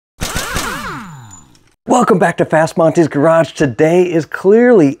Welcome back to Fast Monty's Garage. Today is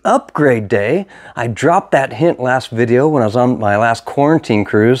clearly upgrade day. I dropped that hint last video when I was on my last quarantine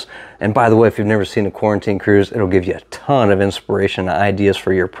cruise. And by the way, if you've never seen a quarantine cruise, it'll give you a ton of inspiration and ideas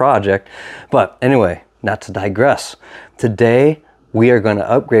for your project. But anyway, not to digress. Today, we are going to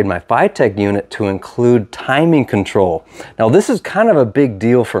upgrade my FiTech unit to include timing control. Now, this is kind of a big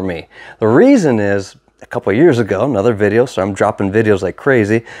deal for me. The reason is, a couple of years ago, another video, so I'm dropping videos like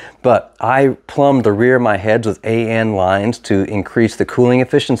crazy, but I plumbed the rear of my heads with AN lines to increase the cooling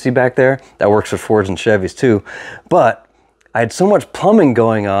efficiency back there. That works for Fords and Chevys too. But I had so much plumbing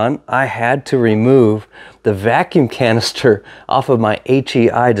going on, I had to remove the vacuum canister off of my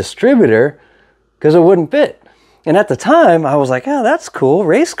HEI distributor because it wouldn't fit. And at the time, I was like, oh, that's cool.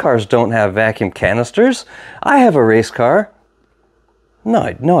 Race cars don't have vacuum canisters. I have a race car. No,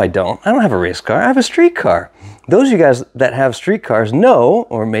 I don't. I don't have a race car. I have a street car. Those of you guys that have street cars know,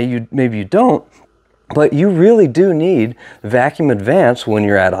 or maybe you don't, but you really do need vacuum advance when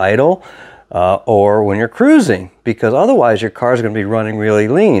you're at idle or when you're cruising, because otherwise your car is going to be running really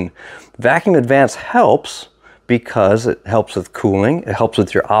lean. Vacuum advance helps because it helps with cooling. It helps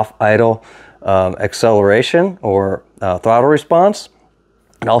with your off-idle acceleration or throttle response.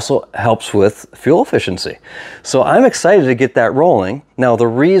 It also helps with fuel efficiency. So I'm excited to get that rolling. Now, the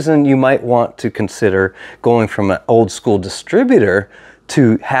reason you might want to consider going from an old school distributor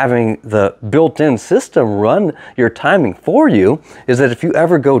to having the built-in system run your timing for you is that if you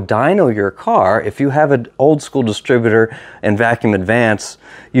ever go dyno your car, if you have an old school distributor and vacuum advance,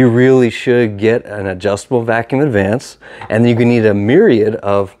 you really should get an adjustable vacuum advance, and you can need a myriad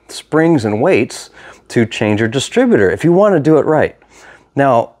of springs and weights to change your distributor if you want to do it right.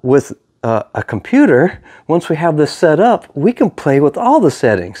 Now, with a computer, once we have this set up, we can play with all the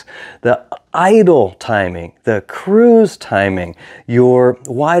settings. The idle timing, the cruise timing, your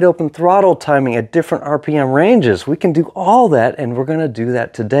wide open throttle timing at different RPM ranges. We can do all that, and we're going to do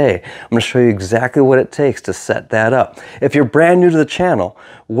that today. I'm going to show you exactly what it takes to set that up. If you're brand new to the channel,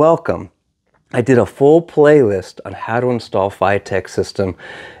 welcome. I did a full playlist on how to install FiTech system,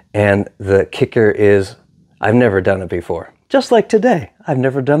 and the kicker is I've never done it before. Just like today, I've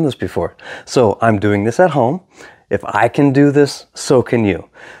never done this before. So I'm doing this at home. If I can do this, so can you.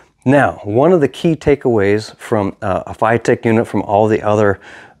 Now, one of the key takeaways from a FiTech unit from all the other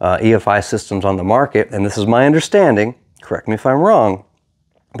EFI systems on the market, and this is my understanding, correct me if I'm wrong,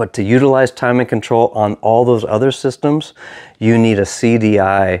 but to utilize timing control on all those other systems, you need a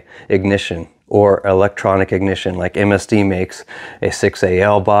CDI ignition or electronic ignition like MSD makes a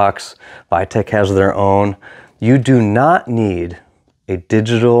 6AL box. FiTech has their own. You do not need a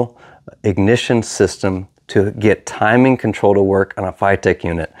digital ignition system to get timing control to work on a FiTech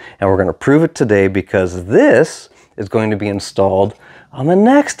unit. And we're going to prove it today because this is going to be installed on the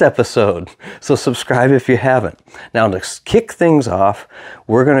next episode. So subscribe if you haven't. Now, to kick things off,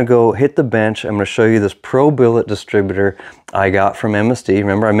 we're going to go hit the bench. I'm going to show you this Pro Billet distributor I got from MSD.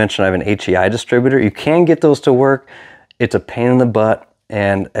 Remember, I mentioned I have an HEI distributor. You can get those to work. It's a pain in the butt.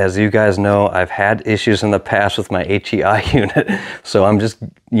 And as you guys know, I've had issues in the past with my HEI unit. So I'm just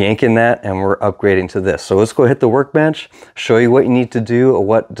yanking that and we're upgrading to this. So let's go hit the workbench, show you what you need to do, or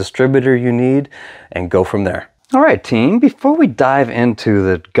what distributor you need, and go from there. All right, team, before we dive into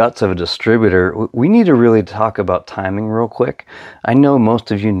the guts of a distributor, we need to really talk about timing real quick. I know most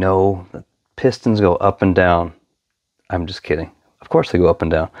of you know that pistons go up and down. I'm just kidding. Of course they go up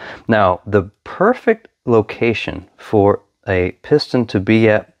and down. Now, the perfect location for a piston to be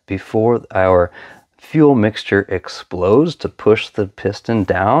at before our fuel mixture explodes to push the piston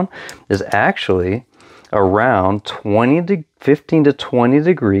down is actually around 15 to 20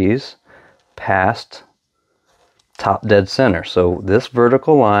 degrees past top dead center. So this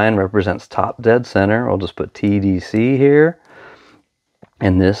vertical line represents top dead center. I'll just put TDC here.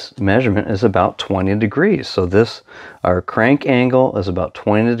 And this measurement is about 20 degrees. So our crank angle is about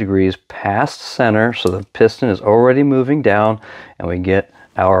 20 degrees past center. So the piston is already moving down and we get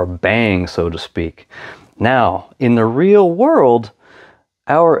our bang, so to speak. Now, in the real world,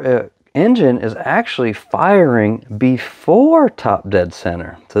 our engine is actually firing before top dead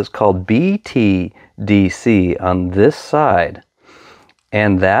center. So it's called BTDC on this side.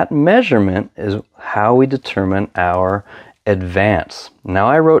 And that measurement is how we determine our advance. Now,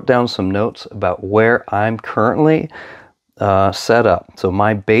 I wrote down some notes about where I'm currently set up. So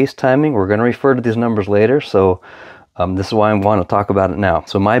my base timing, we're going to refer to these numbers later. So this is why I want to talk about it now.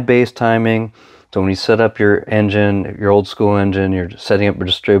 So my base timing, so when you set up your engine, your old school engine, you're setting up a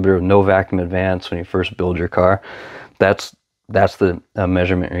distributor with no vacuum advance when you first build your car, that's the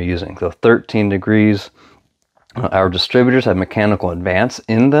measurement you're using. So 13 degrees Our distributors have mechanical advance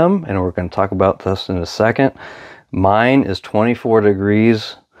in them, and we're going to talk about this in a second. Mine is 24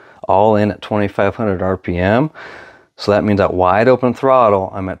 degrees all in at 2500 RPM. So that means at wide open throttle,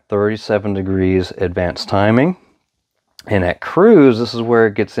 I'm at 37 degrees advanced timing. And at cruise, this is where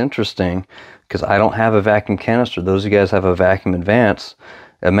it gets interesting because I don't have a vacuum canister. Those of you guys have a vacuum advance.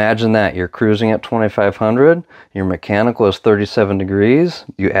 Imagine that you're cruising at 2500, your mechanical is 37 degrees,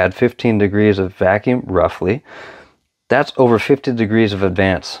 you add 15 degrees of vacuum, roughly. That's over 50 degrees of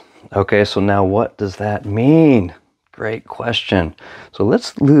advance. Okay, so now what does that mean? Great question. So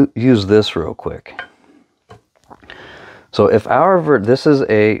let's use this real quick. So if this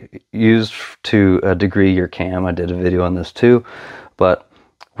is used to degree your cam. I did a video on this too, but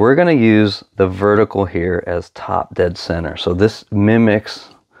we're going to use the vertical here as top dead center. So this mimics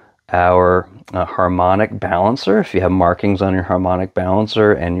our harmonic balancer, if you have markings on your harmonic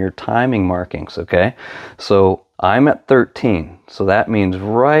balancer and your timing markings, okay? So I'm at 13, so that means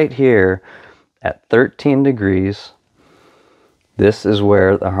right here at 13 degrees, this is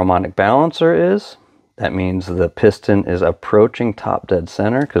where the harmonic balancer is. That means the piston is approaching top dead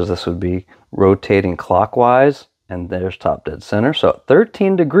center because this would be rotating clockwise, and there's top dead center. So at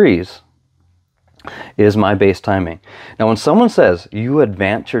 13 degrees is my base timing. Now when someone says you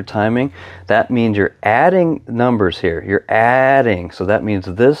advance your timing, that means you're adding numbers here. You're adding, so that means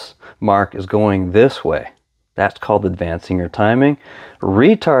this mark is going this way. That's called advancing your timing.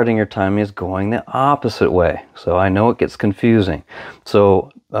 Retarding your timing is going the opposite way. So I know it gets confusing.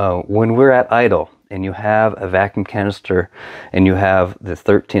 So when we're at idle and you have a vacuum canister and you have the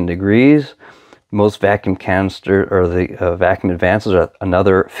 13 degrees, most vacuum canister or the vacuum advances are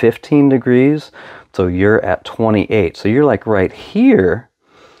another 15 degrees. So you're at 28. So you're like right here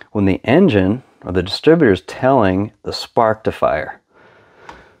when the engine or the distributor is telling the spark to fire.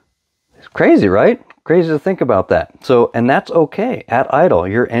 It's crazy, right? Crazy to think about that. So, and that's okay. At idle,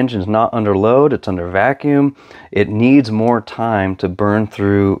 your engine's not under load, it's under vacuum. It needs more time to burn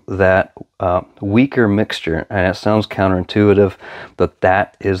through that weaker mixture. And it sounds counterintuitive, but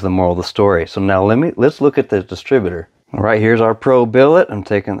that is the moral of the story. So now let's look at the distributor. All right, here's our Pro Billet.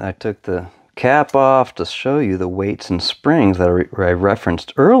 I took the cap off to show you the weights and springs that I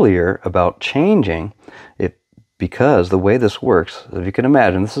referenced earlier about changing it. Because the way this works, if you can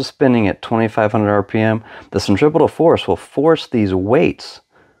imagine, this is spinning at 2500 RPM. The centripetal force will force these weights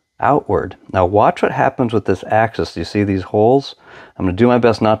outward. Now watch what happens with this axis. You see these holes? I'm going to do my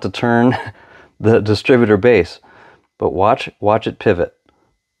best not to turn the distributor base, but watch it pivot.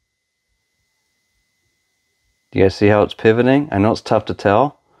 Do you guys see how it's pivoting? I know it's tough to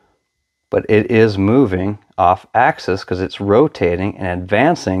tell, but it is moving off axis because it's rotating and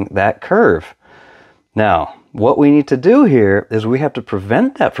advancing that curve. Now, what we need to do here is we have to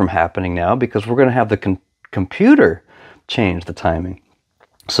prevent that from happening now because we're going to have the computer change the timing.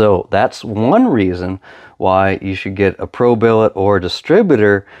 So that's one reason why you should get a Pro Billet or a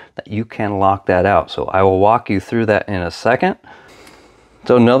distributor that you can lock that out. So I will walk you through that in a second.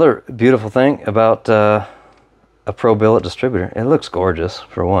 So another beautiful thing about a Pro Billet distributor, it looks gorgeous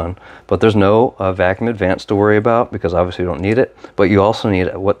for one, but there's no vacuum advance to worry about because obviously you don't need it. But you also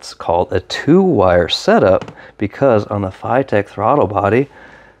need what's called a 2-wire setup because on the FiTech throttle body,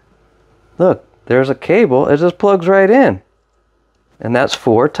 look, there's a cable, it just plugs right in. And that's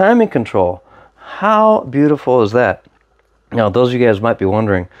for timing control. How beautiful is that? Now, those of you guys might be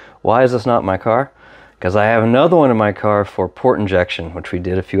wondering, why is this not in my car? Because I have another one in my car for port injection, which we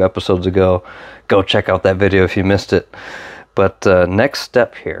did a few episodes ago. Go check out that video if you missed it. But next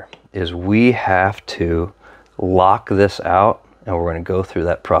step here is we have to lock this out, and we're going to go through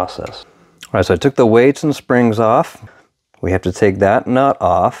that process. All right, so I took the weights and springs off. We have to take that nut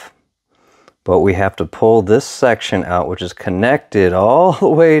off, but we have to pull this section out, which is connected all the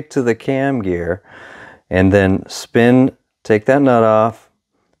way to the cam gear, and then take that nut off,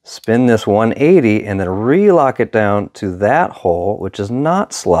 spin this 180 and then relock it down to that hole, which is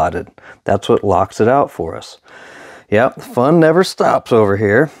not slotted. That's what locks it out for us. Yep, fun never stops over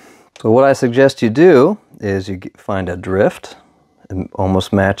here. So what I suggest you do is you find a drift. It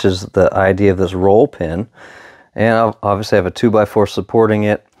almost matches the idea of this roll pin. And I'll obviously have a 2x4 supporting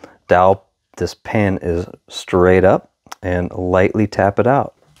it. This pin is straight up and lightly tap it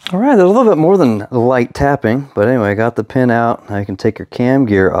out. All right, there's a little bit more than light tapping, but anyway, I got the pin out. Now you can take your cam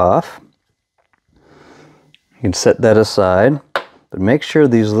gear off. You can set that aside, but make sure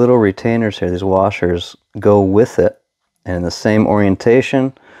these little retainers here, these washers, go with it and in the same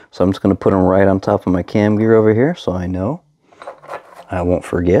orientation. So I'm just going to put them right on top of my cam gear over here so I know. I won't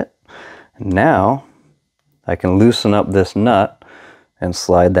forget. Now I can loosen up this nut and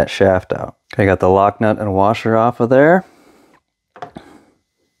slide that shaft out. Okay, got the lock nut and washer off of there.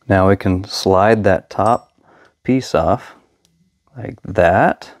 Now we can slide that top piece off like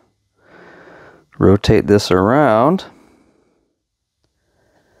that. Rotate this around.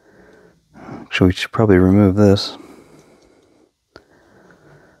 Actually, we should probably remove this.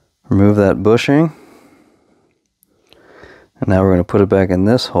 Remove that bushing. And now we're going to put it back in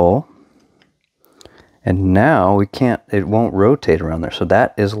this hole. And now we can't, it won't rotate around there. So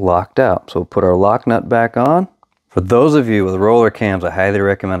that is locked out. So we'll put our lock nut back on. For those of you with roller cams, I highly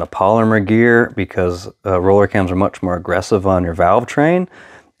recommend a polymer gear because roller cams are much more aggressive on your valve train.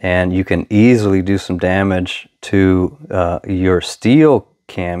 And you can easily do some damage to your steel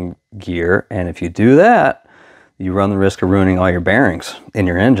cam gear. And if you do that, you run the risk of ruining all your bearings in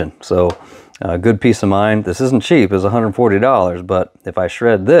your engine. So good peace of mind. This isn't cheap, it's $140, but if I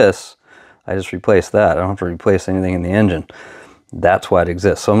shred this, I just replace that. I don't have to replace anything in the engine. That's why it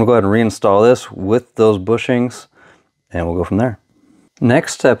exists. So I'm gonna go ahead and reinstall this with those bushings and we'll go from there.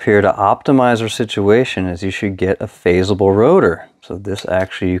 Next step here to optimize our situation is you should get a phasable rotor. So this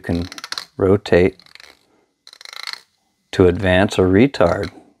actually you can rotate to advance or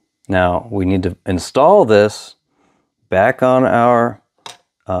retard. Now we need to install this back on our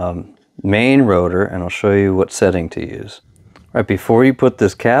main rotor, and I'll show you what setting to use. Right before you put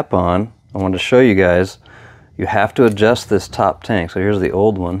this cap on, I want to show you guys, you have to adjust this top tank. So here's the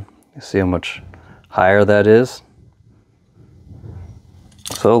old one. You see how much higher that is?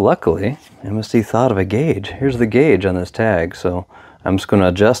 So luckily, MSD thought of a gauge. Here's the gauge on this tag. So I'm just going to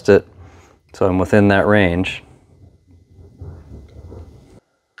adjust it so I'm within that range.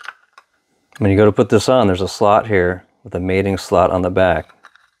 When you go to put this on, there's a slot here with a mating slot on the back.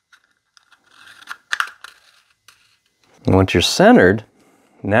 And once you're centered,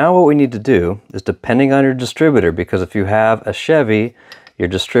 now what we need to do is, depending on your distributor, because if you have a Chevy, your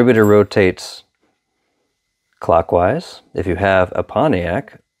distributor rotates clockwise. If you have a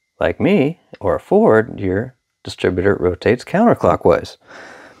Pontiac, like me, or a Ford, your distributor rotates counterclockwise.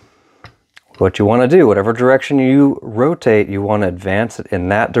 What you want to do, whatever direction you rotate, you want to advance it in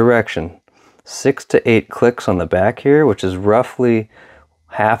that direction. 6 to 8 clicks on the back here, which is roughly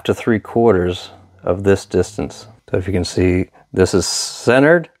 1/2 to 3/4 of this distance. So if you can see, this is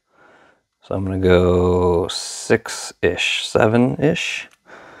centered. So I'm going to go 6-ish, 7-ish.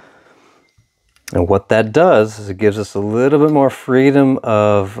 And what that does is it gives us a little bit more freedom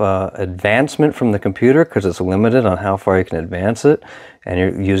of advancement from the computer because it's limited on how far you can advance it. And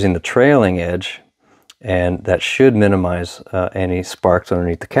you're using the trailing edge, and that should minimize any sparks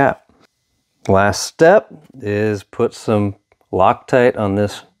underneath the cap. Last step is put some Loctite on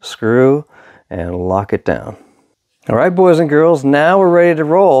this screw and lock it down. All right, boys and girls, now we're ready to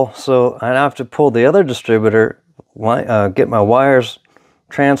roll. So I have to pull the other distributor, get my wires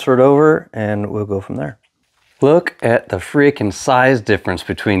transferred over, and we'll go from there. Look at the freaking size difference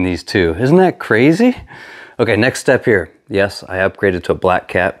between these two. Isn't that crazy? Okay, next step here. Yes, I upgraded to a black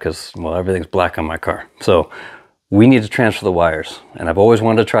cap because, well, everything's black on my car. So we need to transfer the wires, and I've always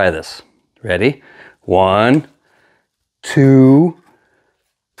wanted to try this. Ready? 1, 2,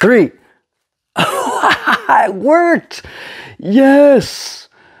 3. It worked! Yes!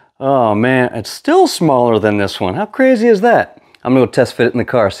 Oh man, it's still smaller than this one. How crazy is that? I'm gonna go test fit it in the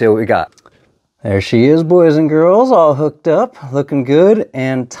car, see what we got. There she is, boys and girls, all hooked up, looking good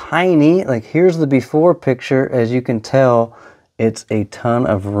and tiny. Like, here's the before picture. As you can tell, it's a ton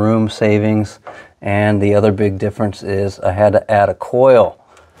of room savings. And the other big difference is I had to add a coil.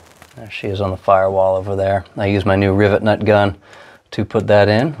 There she is on the firewall over there. I used my new rivet nut gun to put that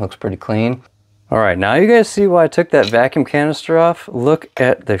in. Looks pretty clean. All right, now you guys see why I took that vacuum canister off? Look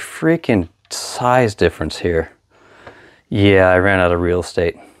at the freaking size difference here. Yeah, I ran out of real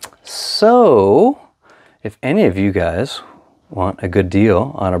estate. So, if any of you guys want a good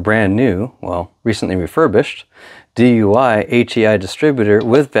deal on a brand new, well, recently refurbished, DUI HEI distributor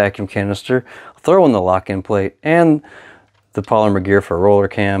with vacuum canister, throw in the lock-in plate and the polymer gear for a roller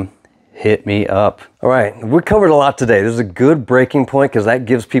cam, hit me up. All right, we covered a lot today. This is a good breaking point because that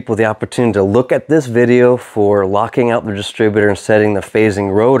gives people the opportunity to look at this video for locking out the distributor and setting the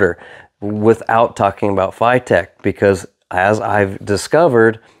phasing rotor without talking about FiTech, because as I've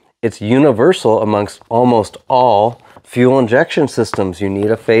discovered, it's universal amongst almost all fuel injection systems. You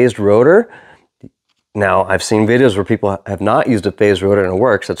need a phased rotor. Now, I've seen videos where people have not used a phased rotor and it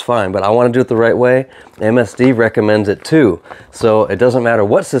works, that's fine, but I want to do it the right way. MSD recommends it too. So it doesn't matter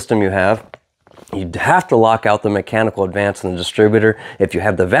what system you have have to lock out the mechanical advance in the distributor. If you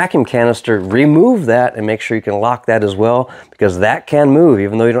have the vacuum canister, remove that and make sure you can lock that as well, because that can move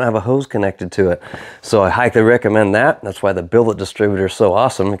even though you don't have a hose connected to it. So I highly recommend that. That's why the billet distributor is so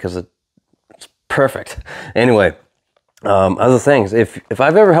awesome, because it perfect. Anyway, other things, if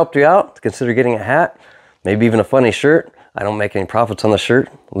I've ever helped you out, consider getting a hat, maybe even a funny shirt. I don't make any profits on the shirt,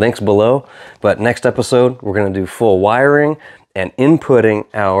 links below. But next episode, we're gonna do full wiring and inputting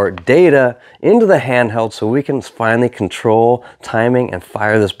our data into the handheld so we can finally control timing and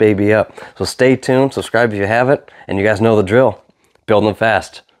fire this baby up. So stay tuned, subscribe if you haven't, and you guys know the drill. Building them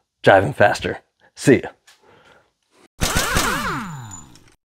fast, driving faster. See ya.